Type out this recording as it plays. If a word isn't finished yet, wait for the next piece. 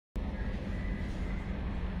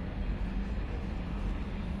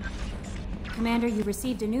Commander, you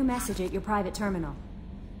received a new message at your private terminal.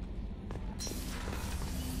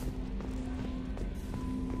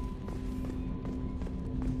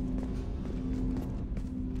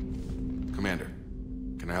 Commander,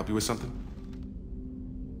 can I help you with something?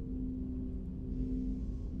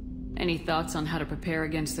 Any thoughts on how to prepare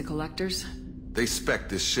against the Collectors? They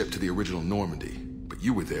spec'd this ship to the original Normandy, but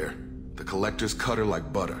you were there. The Collectors cut her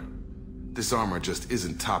like butter. This armor just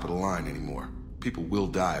isn't top of the line anymore. People will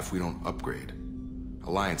die if we don't upgrade.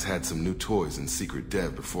 Alliance had some new toys in secret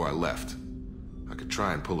dev before I left. I could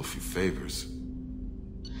try and pull a few favors.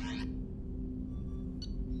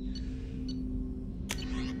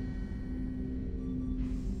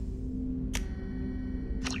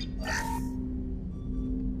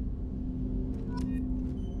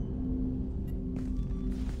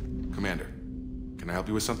 Commander, can I help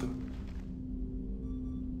you with something?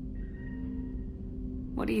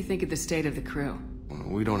 What do you think of the state of the crew? Well,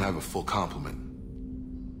 we don't have a full complement.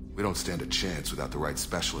 We don't stand a chance without the right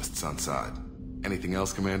specialists on side. Anything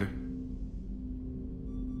else, Commander?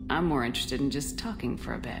 I'm more interested in just talking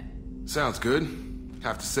for a bit. Sounds good.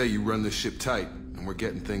 Have to say you run this ship tight, and we're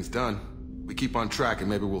getting things done. We keep on track and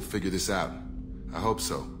maybe we'll figure this out. I hope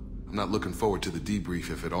so. I'm not looking forward to the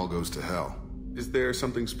debrief if it all goes to hell. Is there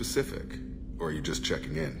something specific? Or are you just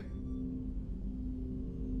checking in?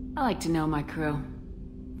 I like to know my crew.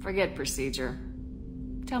 Forget procedure.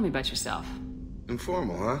 Tell me about yourself.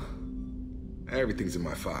 Informal, huh? Everything's in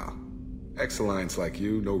my file. Ex-Alliance like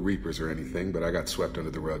you, no Reapers or anything, but I got swept under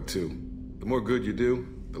the rug too. The more good you do,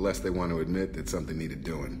 the less they want to admit that something needed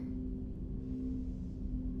doing.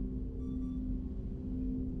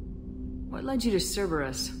 What led you to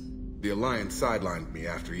Cerberus? The Alliance sidelined me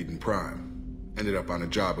after Eden Prime. Ended up on a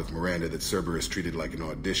job with Miranda that Cerberus treated like an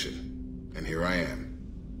audition. And here I am.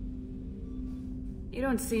 You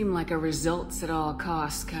don't seem like a results at all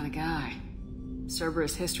costs kind of guy.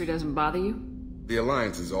 Cerberus history doesn't bother you? The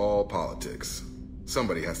Alliance is all politics.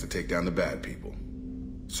 Somebody has to take down the bad people.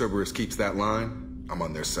 Cerberus keeps that line, I'm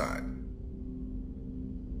on their side.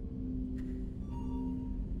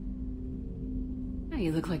 Now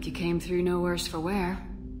you look like you came through no worse for wear.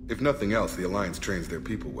 If nothing else, the Alliance trains their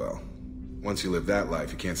people well. Once you live that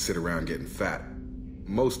life, you can't sit around getting fat.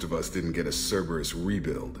 Most of us didn't get a Cerberus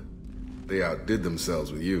rebuild. They outdid themselves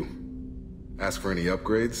with you. Ask for any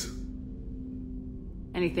upgrades?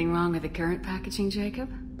 Anything wrong with the current packaging, Jacob?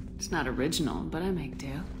 It's not original, but I make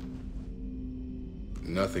do.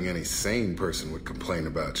 Nothing any sane person would complain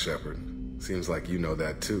about, Shepard. Seems like you know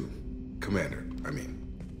that too. Commander, I mean.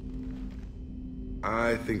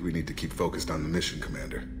 I think we need to keep focused on the mission,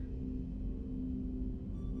 Commander.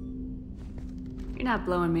 You're not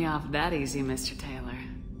blowing me off that easy, Mr. Taylor.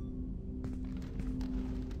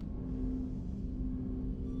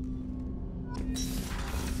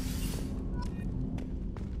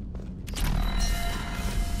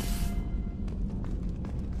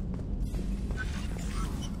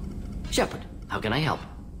 Shepard, how can I help?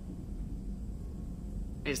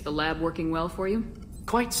 Is the lab working well for you?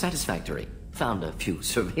 Quite satisfactory. Found a few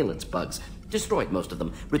surveillance bugs. Destroyed most of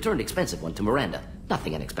them. Returned expensive one to Miranda.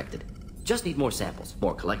 Nothing unexpected. Just need more samples.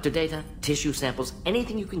 More collector data, tissue samples,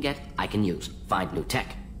 anything you can get, I can use. Find new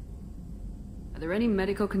tech. Are there any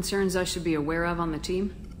medical concerns I should be aware of on the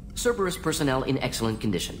team? Cerberus personnel in excellent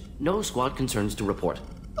condition. No squad concerns to report.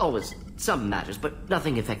 Always some matters, but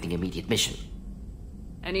nothing affecting immediate mission.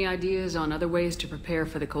 Any ideas on other ways to prepare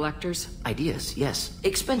for the Collectors? Ideas, yes.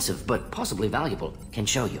 Expensive, but possibly valuable. Can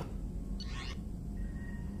show you.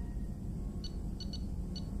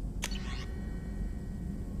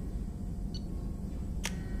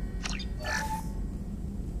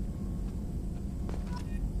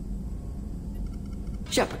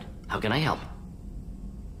 Shepard, how can I help?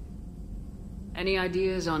 Any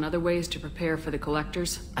ideas on other ways to prepare for the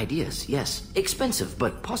Collectors? Ideas, yes. Expensive,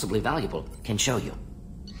 but possibly valuable. Can show you.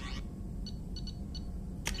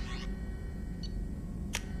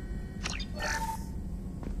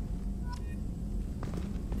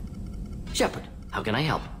 Shepard, how can I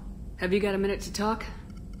help? Have you got a minute to talk?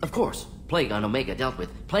 Of course. Plague on Omega dealt with.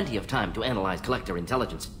 Plenty of time to analyze collector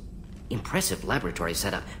intelligence. Impressive laboratory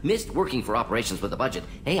setup. Missed working for operations with a budget.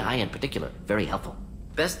 AI in particular. Very helpful.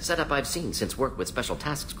 Best setup I've seen since work with Special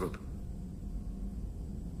Tasks Group.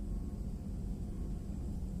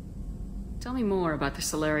 Tell me more about the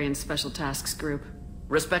Solarian Special Tasks Group.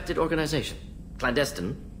 Respected organization.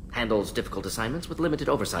 Clandestine. Handles difficult assignments with limited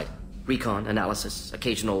oversight. Recon, analysis,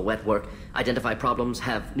 occasional wet work. Identify problems,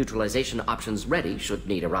 have neutralization options ready should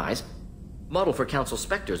need arise. Model for Council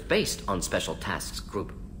Spectres based on Special Tasks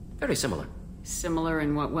Group. Very similar. Similar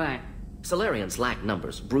in what way? Solarians lack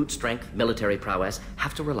numbers, brute strength, military prowess,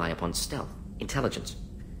 have to rely upon stealth. intelligence.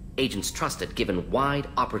 Agents trusted, given wide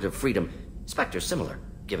operative freedom. Spectres similar,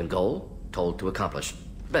 given goal, told to accomplish.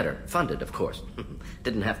 Better funded, of course.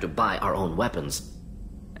 Didn't have to buy our own weapons.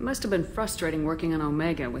 It must have been frustrating working on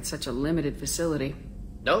Omega with such a limited facility.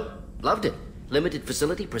 No, loved it. Limited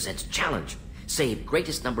facility presents challenge. Save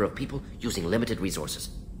greatest number of people using limited resources.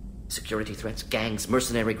 Security threats, gangs,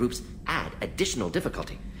 mercenary groups add additional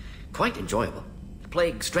difficulty. Quite enjoyable.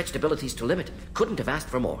 Plague stretched abilities to limit. Couldn't have asked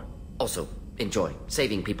for more. Also, enjoy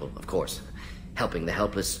saving people, of course. Helping the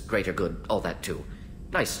helpless, greater good, all that too.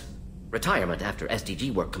 Nice. Retirement after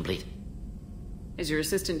SDG work complete. Is your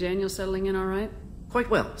assistant Daniel settling in all right? Quite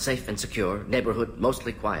well. Safe and secure. Neighborhood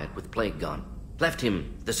mostly quiet with plague gone. Left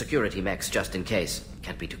him the security mechs just in case.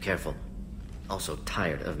 Can't be too careful. Also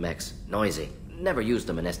tired of mechs. Noisy. Never used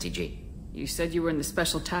them in STG. You said you were in the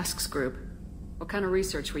Special Tasks Group. What kind of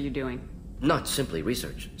research were you doing? Not simply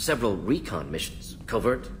research. Several recon missions.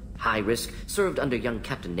 Covert, high risk, served under young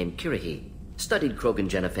captain named Kirahi. Studied Krogan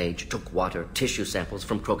genophage, took water, tissue samples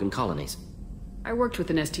from Krogan colonies. I worked with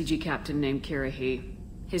an STG captain named Kirahi.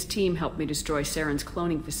 His team helped me destroy Saren's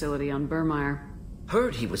cloning facility on Burmire.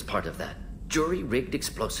 Heard he was part of that. Jury-rigged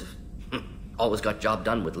explosive. Always got job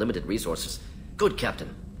done with limited resources. Good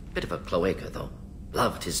captain. Bit of a cloaca, though.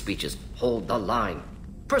 Loved his speeches. Hold the line.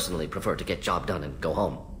 Personally prefer to get job done and go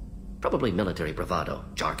home. Probably military bravado,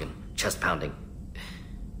 jargon, chest pounding.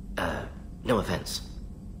 No offense.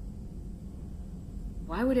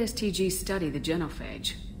 Why would STG study the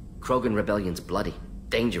genophage? Krogan rebellion's bloody,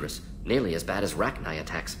 dangerous, nearly as bad as Rachni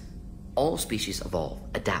attacks. All species evolve,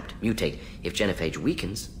 adapt, mutate. If genophage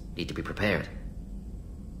weakens, need to be prepared.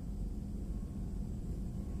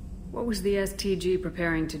 What was the STG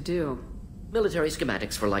preparing to do? Military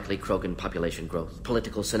schematics for likely Krogan population growth,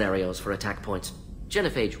 political scenarios for attack points.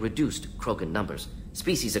 Genophage reduced Krogan numbers.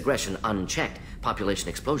 Species aggression unchecked, population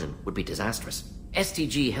explosion would be disastrous.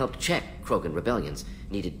 STG helped check Krogan rebellions,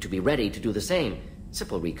 needed to be ready to do the same.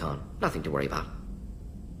 Simple recon, nothing to worry about.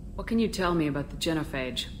 What can you tell me about the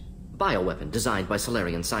genophage? Bioweapon designed by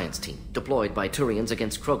Solarian science team, deployed by Turians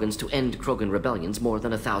against Krogans to end Krogan rebellions more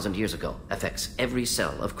than 1,000 years ago. Affects every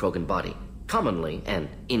cell of Krogan body. Commonly and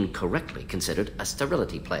incorrectly considered a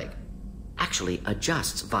sterility plague. Actually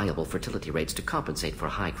adjusts viable fertility rates to compensate for a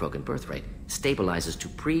high Krogan birth rate. Stabilizes to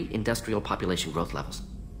pre-industrial population growth levels.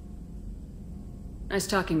 Nice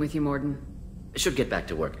talking with you, Morden. Should get back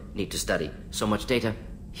to work. Need to study. So much data.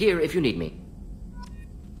 Here if you need me.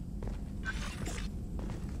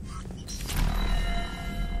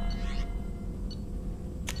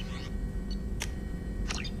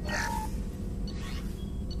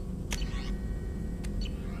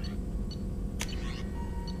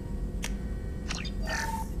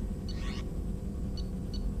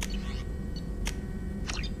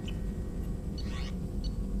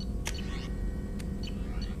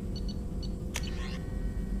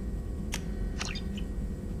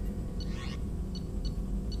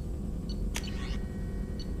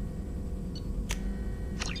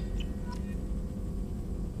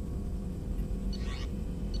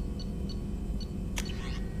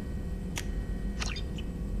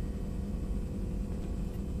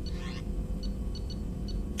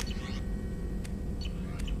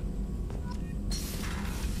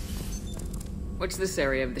 What's this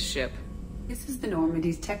area of the ship? This is the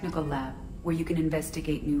Normandy's technical lab, where you can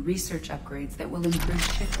investigate new research upgrades that will improve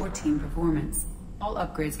ship or team performance. All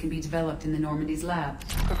upgrades can be developed in the Normandy's lab,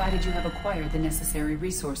 provided you have acquired the necessary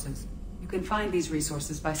resources. You can find these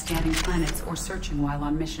resources by scanning planets or searching while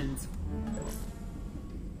on missions.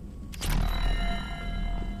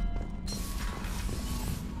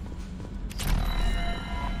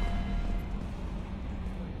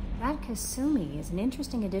 That Kasumi is an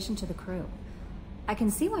interesting addition to the crew. I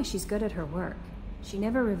can see why she's good at her work. She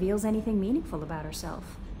never reveals anything meaningful about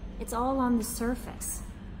herself. It's all on the surface.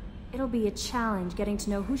 It'll be a challenge getting to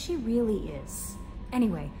know who she really is.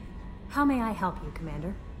 Anyway, how may I help you,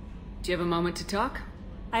 Commander? Do you have a moment to talk?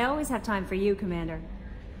 I always have time for you, Commander.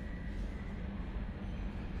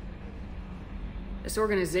 This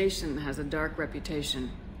organization has a dark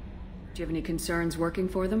reputation. Do you have any concerns working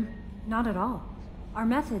for them? Not at all. Our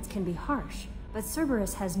methods can be harsh, but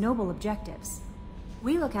Cerberus has noble objectives.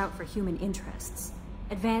 We look out for human interests.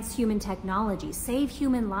 Advance human technology, save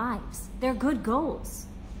human lives. They're good goals.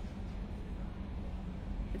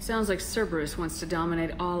 It sounds like Cerberus wants to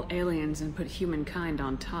dominate all aliens and put humankind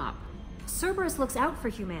on top. Cerberus looks out for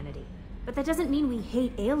humanity, but that doesn't mean we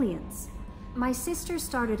hate aliens. My sister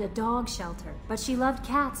started a dog shelter, but she loved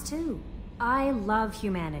cats too. I love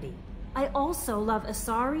humanity. I also love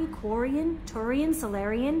Asari, Quarian, Turian,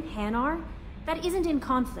 Solarian, Hanar. That isn't in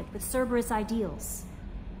conflict with Cerberus ideals.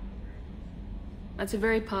 That's a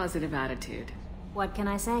very positive attitude. What can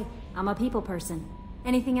I say? I'm a people person.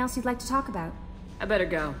 Anything else you'd like to talk about? I better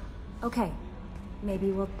go. Okay.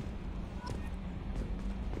 Maybe we'll...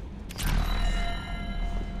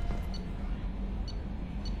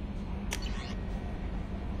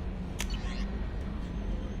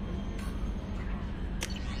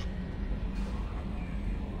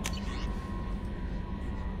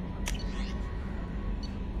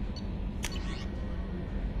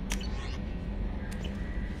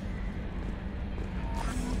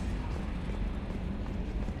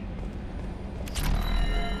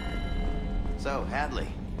 So, Hadley,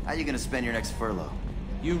 how you gonna spend your next furlough?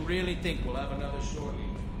 You really think we'll have another shortly?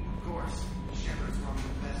 Of course. Shepard's one of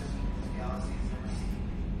the best teams the galaxy's ever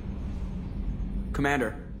seen.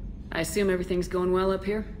 Commander, I assume everything's going well up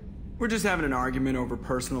here? we're just having an argument over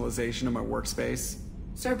personalization of my workspace.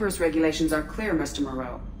 Cerberus regulations are clear, Mr.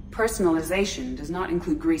 Moreau. Personalization does not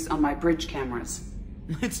include grease on my bridge cameras.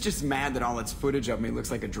 It's just mad that all its footage of me looks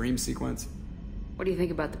like a dream sequence. What do you think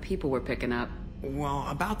about the people we're picking up? Well,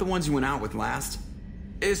 about the ones you went out with last.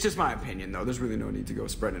 It's just my opinion, though. There's really no need to go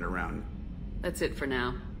spreading it around. That's it for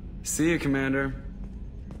now. See you, Commander.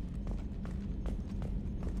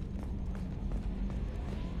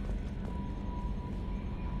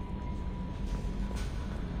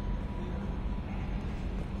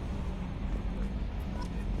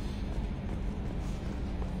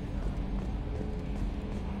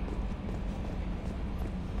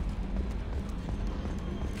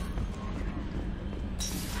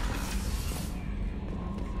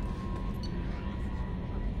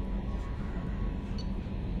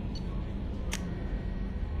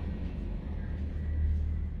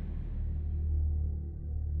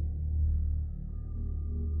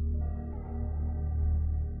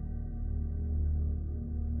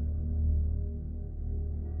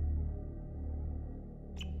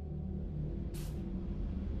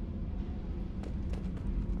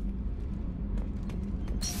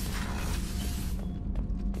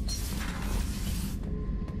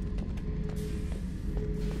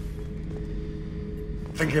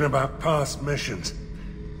 Thinking about past missions.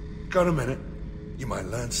 Got a minute? You might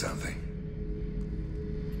learn something.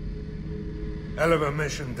 Hell of a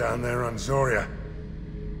mission down there on Zoria.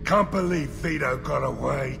 Can't believe Vito got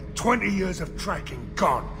away. 20 years of tracking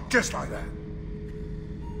gone, just like that.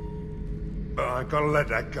 But I gotta let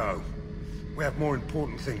that go. We have more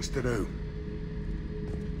important things to do.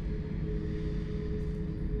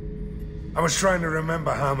 I was trying to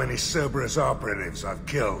remember how many Cerberus operatives I've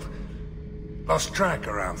killed. Lost track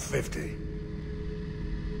around 50.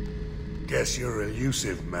 Guess your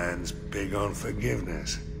elusive man's big on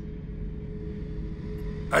forgiveness.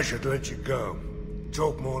 I should let you go.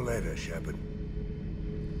 Talk more later, Shepard.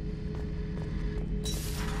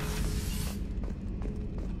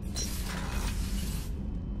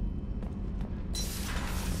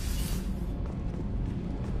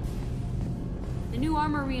 The new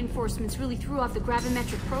armor reinforcements really threw off the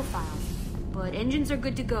gravimetric profiles. But engines are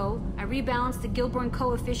good to go. I rebalanced the Gilborn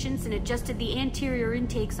coefficients and adjusted the anterior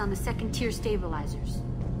intakes on the second-tier stabilizers.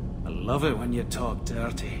 I love it when you talk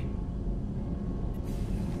dirty.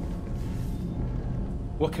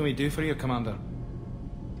 What can we do for you, Commander?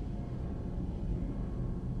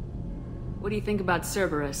 What do you think about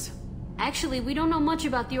Cerberus? Actually, we don't know much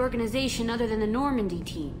about the organization other than the Normandy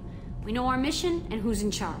team. We know our mission and who's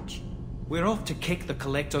in charge. We're off to kick the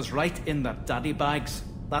Collectors right in their daddy bags.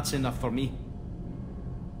 That's enough for me.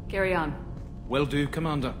 Carry on. Will do,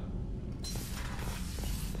 Commander.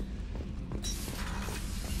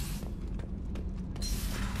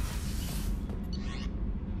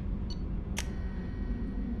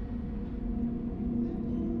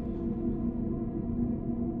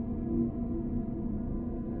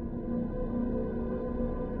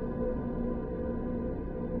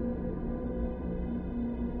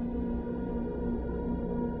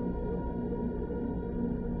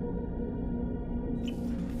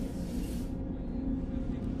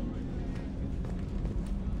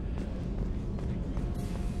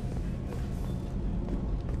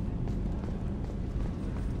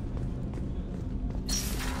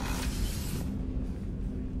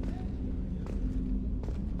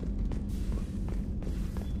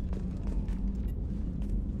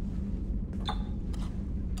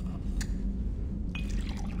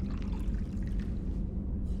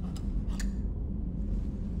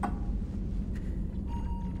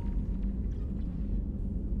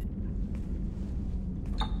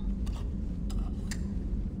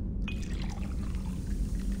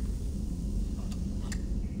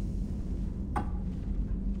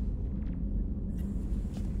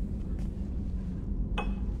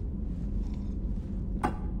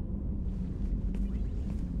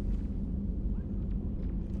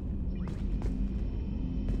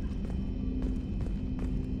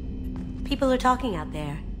 People are talking out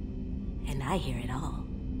there, and I hear it all.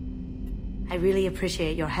 I really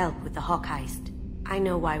appreciate your help with the Hawk heist. I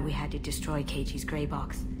know why we had to destroy KG's gray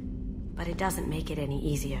box, but it doesn't make it any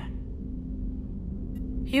easier.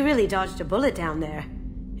 You really dodged a bullet down there.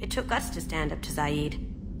 It took guts to stand up to Zaid,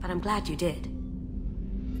 but I'm glad you did.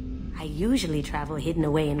 I usually travel hidden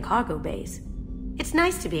away in cargo bays. It's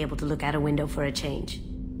nice to be able to look out a window for a change.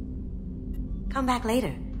 Come back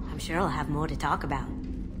later. I'm sure I'll have more to talk about.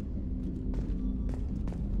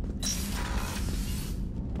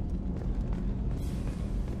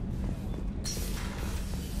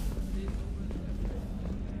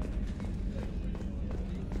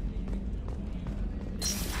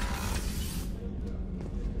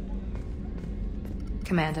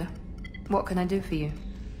 Commander, what can I do for you?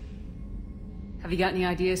 Have you got any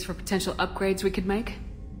ideas for potential upgrades we could make?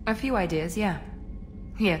 A few ideas, yeah.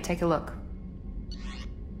 Here, take a look.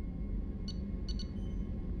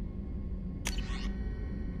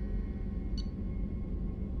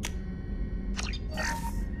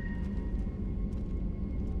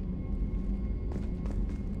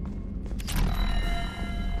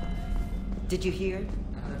 Did you hear?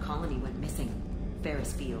 Another colony went missing.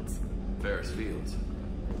 Ferris Fields. Ferris Fields?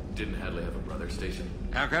 Didn't Hadley have a brother stationed?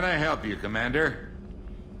 How can I help you, Commander?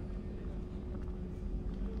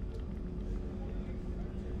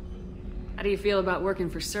 How do you feel about working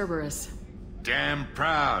for Cerberus? Damn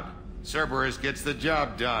proud. Cerberus gets the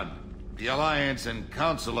job done. The Alliance and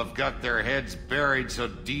Council have got their heads buried so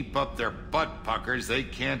deep up their butt puckers they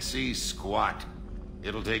can't see squat.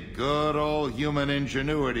 It'll take good old human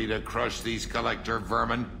ingenuity to crush these collector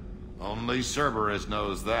vermin. Only Cerberus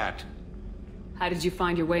knows that. How did you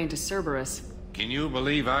find your way into Cerberus? Can you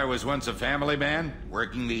believe I was once a family man,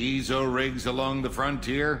 working the Ezo rigs along the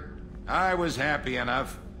frontier? I was happy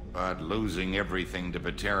enough, but losing everything to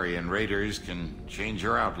Batarian raiders can change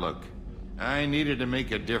your outlook. I needed to make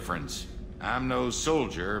a difference. I'm no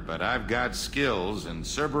soldier, but I've got skills, and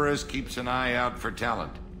Cerberus keeps an eye out for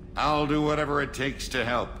talent. I'll do whatever it takes to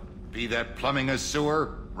help, be that plumbing a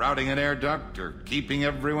sewer, routing an air duct, or keeping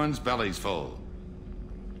everyone's bellies full.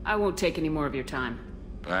 I won't take any more of your time.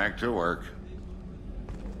 Back to work.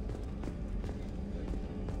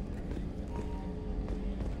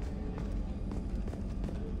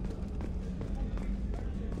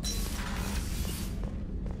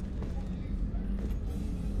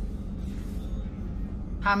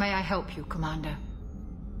 How may I help you, Commander?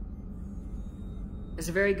 There's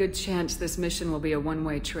a very good chance this mission will be a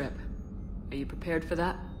one-way trip. Are you prepared for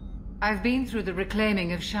that? I've been through the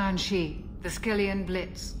reclaiming of Shanxi, the Skillian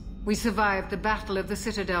Blitz. We survived the Battle of the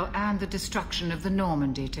Citadel and the destruction of the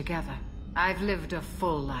Normandy together. I've lived a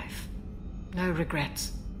full life. No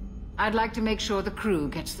regrets. I'd like to make sure the crew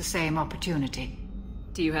gets the same opportunity.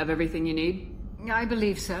 Do you have everything you need? I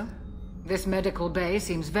believe so. This medical bay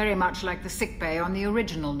seems very much like the sick bay on the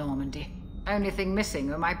original Normandy. Only thing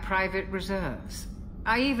missing are my private reserves.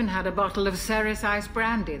 I even had a bottle of Cerberus ice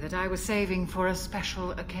brandy that I was saving for a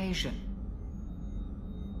special occasion.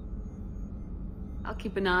 I'll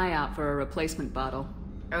keep an eye out for a replacement bottle.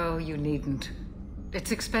 Oh, you needn't.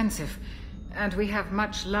 It's expensive, and we have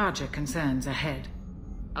much larger concerns ahead.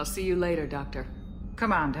 I'll see you later, Doctor.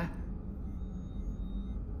 Commander.